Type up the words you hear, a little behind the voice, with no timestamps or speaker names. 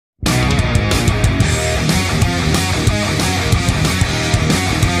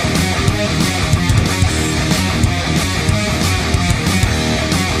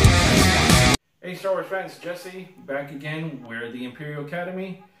fans, Jesse, back again. We're the Imperial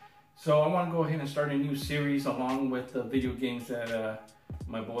Academy. So I want to go ahead and start a new series along with the video games that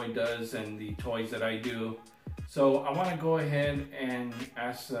my boy does and the toys that I do. So I want to go ahead and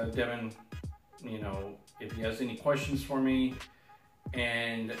ask Devin, if he has any questions for me.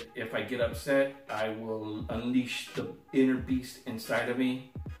 And if I get upset, I will unleash the inner beast inside of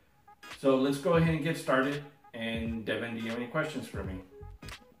me. So let's go ahead and get started. And Devin, do you have any questions for me?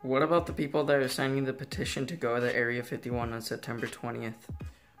 What about the people that are signing the petition to go to Area 51 on September 20th?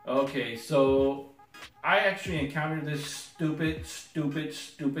 Okay, so I actually encountered this stupid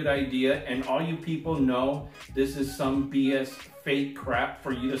idea, and all you people know this is some BS fake crap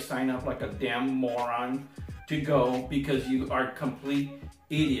for you to sign up like a damn moron to go because you are complete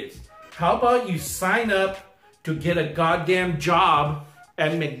idiots. How about you sign up to get a goddamn job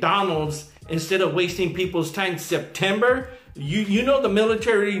at McDonald's instead of wasting people's time? September? You know the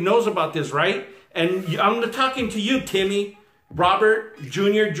military knows about this, right? And I'm talking to you, Timmy, Robert,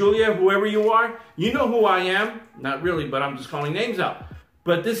 Junior, Julia, whoever you are. You know who I am. Not really, but I'm just calling names out.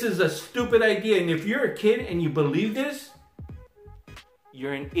 But this is a stupid idea. And if you're a kid and you believe this,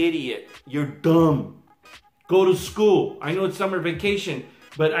 you're an idiot. You're dumb. Go to school. I know it's summer vacation,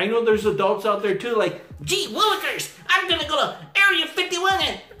 but I know there's adults out there too like, gee willikers, I'm gonna go to Area 51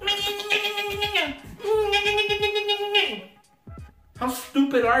 and... How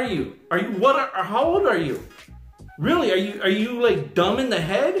stupid are you? How old are you? Really? Are you like dumb in the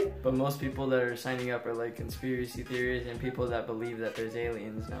head? But most people that are signing up are like conspiracy theorists and people that believe that there's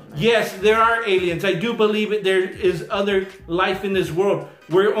aliens down there. Yes, there are aliens. I do believe it. There is other life in this world.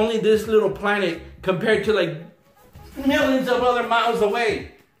 We're only this little planet compared to like millions of other miles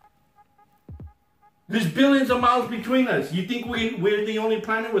away. There's billions of miles between us. You think we're the only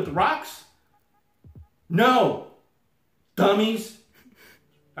planet with rocks? No. Dummies.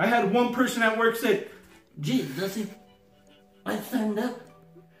 I had one person at work said, gee, Dusty, I signed up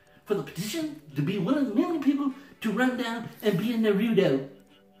for the petition to be one of the million people to run down and be a Naruto.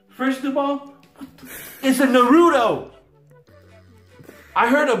 First of all, it's a Naruto. I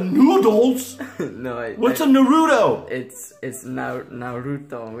heard of noodles. No, what's a Naruto? It's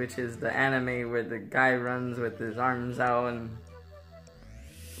Naruto, which is the anime where the guy runs with his arms out and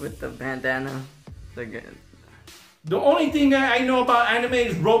with the bandana. The only thing that I know about anime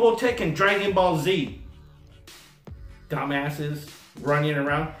is Robotech and Dragon Ball Z. Dumbasses running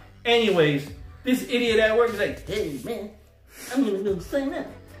around. Anyways, this idiot at work is like, hey man, I'm gonna go sign up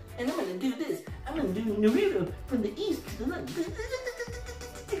and I'm gonna do this. I'm gonna do Naruto from the east to the left.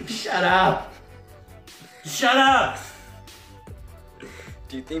 Shut up. Shut up.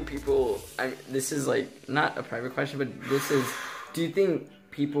 Do you think people, this is like not a private question, but do you think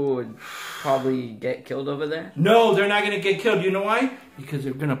people would probably get killed over there? No, they're not gonna get killed. You know why? Because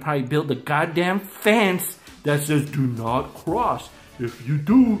they're gonna probably build a goddamn fence that says do not cross. If you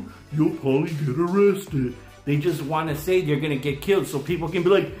do, you'll probably get arrested. They just want to say you're gonna get killed so people can be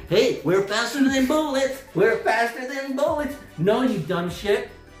like, hey, we're faster than bullets. We're faster than bullets. No, you dumb shit.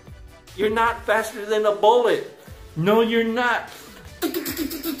 You're not faster than a bullet. No, you're not. Do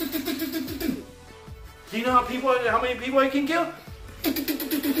you know how many people I can kill?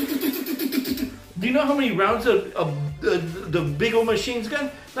 Do you know how many rounds of the big old machine's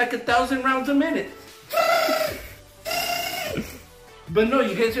gun? Like 1,000 rounds a minute. But no,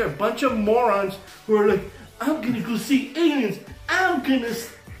 you guys are a bunch of morons who are like, I'm gonna go see aliens. I'm gonna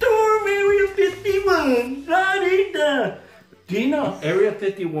storm Area 51. Da-dee-da. Do you know Area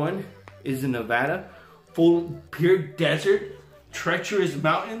 51 is in Nevada? Full pure desert, treacherous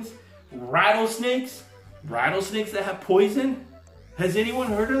mountains, rattlesnakes that have poison. Has anyone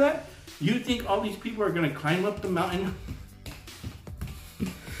heard of that? You think all these people are gonna climb up the mountain?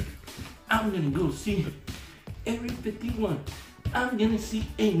 I'm gonna go see Area 51. I'm gonna see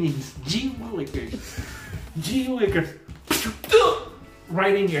aliens. Gee willikers. Gee willikers.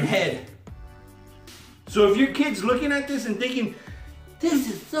 Right in your head. So if your kid's looking at this and thinking, this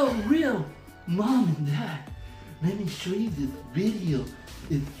is so real, Mom and Dad, let me show you this video.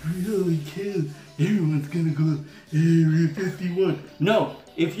 It's really cool. Everyone's gonna go Area 51. No,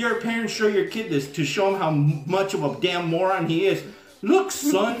 if your parents show your kid this to show him how much of a damn moron he is, look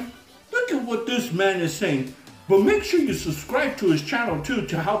son, look at what this man is saying. But make sure you subscribe to his channel too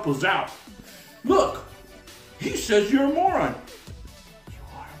to help us out. Look, he says you're a moron. You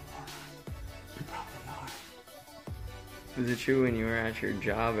are a moron. You probably are. Was it true when you were at your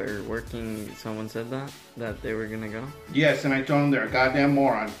job or working, someone said that they were gonna go? Yes, and I told them they're a goddamn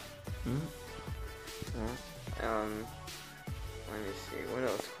moron. Hmm? Let me see, what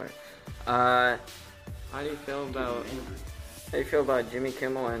else? How do you feel about Jimmy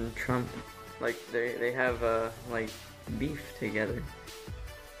Kimmel and Trump Like they have like beef together.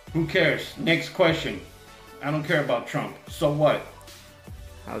 Who cares? Next question. I don't care about Trump. So what?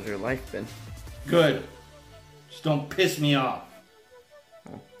 How's your life been? Good. Just don't piss me off.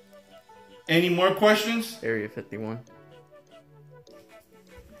 Any more questions? Area 51.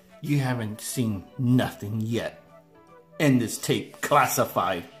 You haven't seen nothing yet. End this tape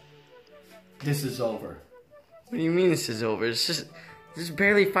classified. This is over. What do you mean this is over? It's just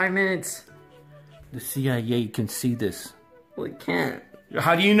barely 5 minutes. The CIA can see this. Well, it can't.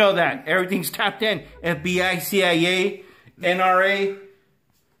 How do you know that? Everything's tapped in. FBI, CIA, NRA,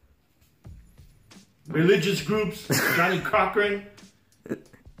 religious groups, Johnny Cochran.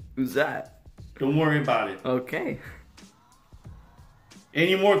 Who's that? Don't worry about it. Okay.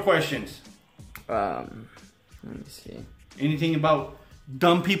 Any more questions? Let me see. Anything about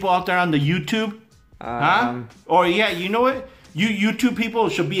dumb people out there on the YouTube? Huh? Or yeah, you know what? You YouTube people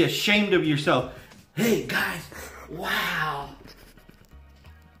should be ashamed of yourself. Hey guys, wow.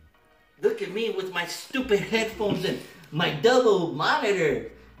 Look at me with my stupid headphones and my double monitor.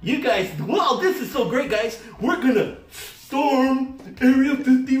 You guys, wow, this is so great, guys. We're gonna storm Area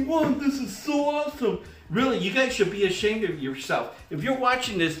 51. This is so awesome. Really, you guys should be ashamed of yourself. If you're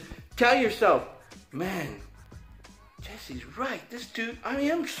watching this, tell yourself, man, Jesse's right. This dude, I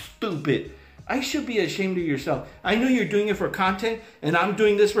am stupid. I should be ashamed of yourself. I know you're doing it for content, and I'm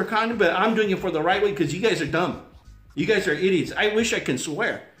doing this for content, but I'm doing it for the right way because you guys are dumb. You guys are idiots. I wish I can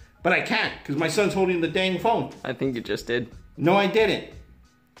swear, but I can't because my son's holding the dang phone. I think you just did. No, I didn't.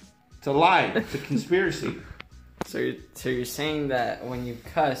 It's a lie. It's a conspiracy. So you're saying that when you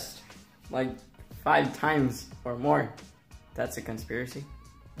cussed like 5 times or more, that's a conspiracy?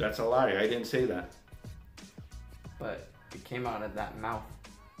 That's a lie. I didn't say that. But it came out of that mouth.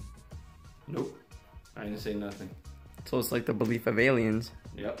 Nope. I didn't say nothing. So it's like the belief of aliens.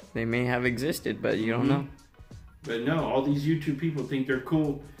 Yep. They may have existed, but you don't know. But no, all these YouTube people think they're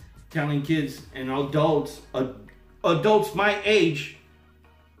cool telling kids and adults, adults my age,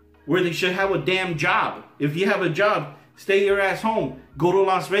 where they should have a damn job. If you have a job, stay your ass home. Go to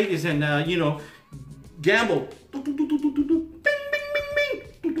Las Vegas and, you know, gamble.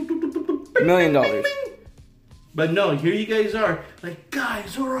 $1 million. But no, here you guys are. Like,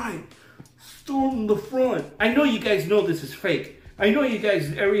 guys, all right. Storm the front. I know you guys know this is fake. I know you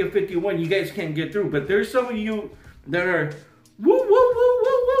guys, Area 51, you guys can't get through. But there's some of you that are woo, woo, woo,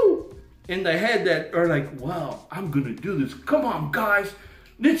 woo, woo in the head that are like, wow, I'm going to do this. Come on, guys.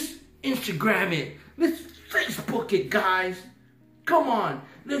 Let's Instagram it. Let's Facebook it, guys. Come on.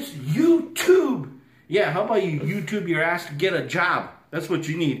 Let's YouTube. Yeah, how about you YouTube your ass to get a job? That's what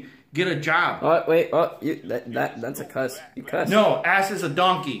you need. Get a job. Oh, wait. Oh, that's a cuss. You cuss. No, ass is a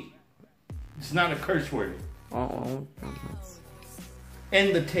donkey. It's not a curse word. Oh.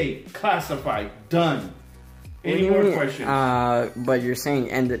 End the tape. Classified. Done. Any more questions? But you're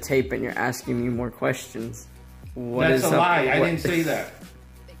saying end the tape and you're asking me more questions. That's a lie. I didn't say that.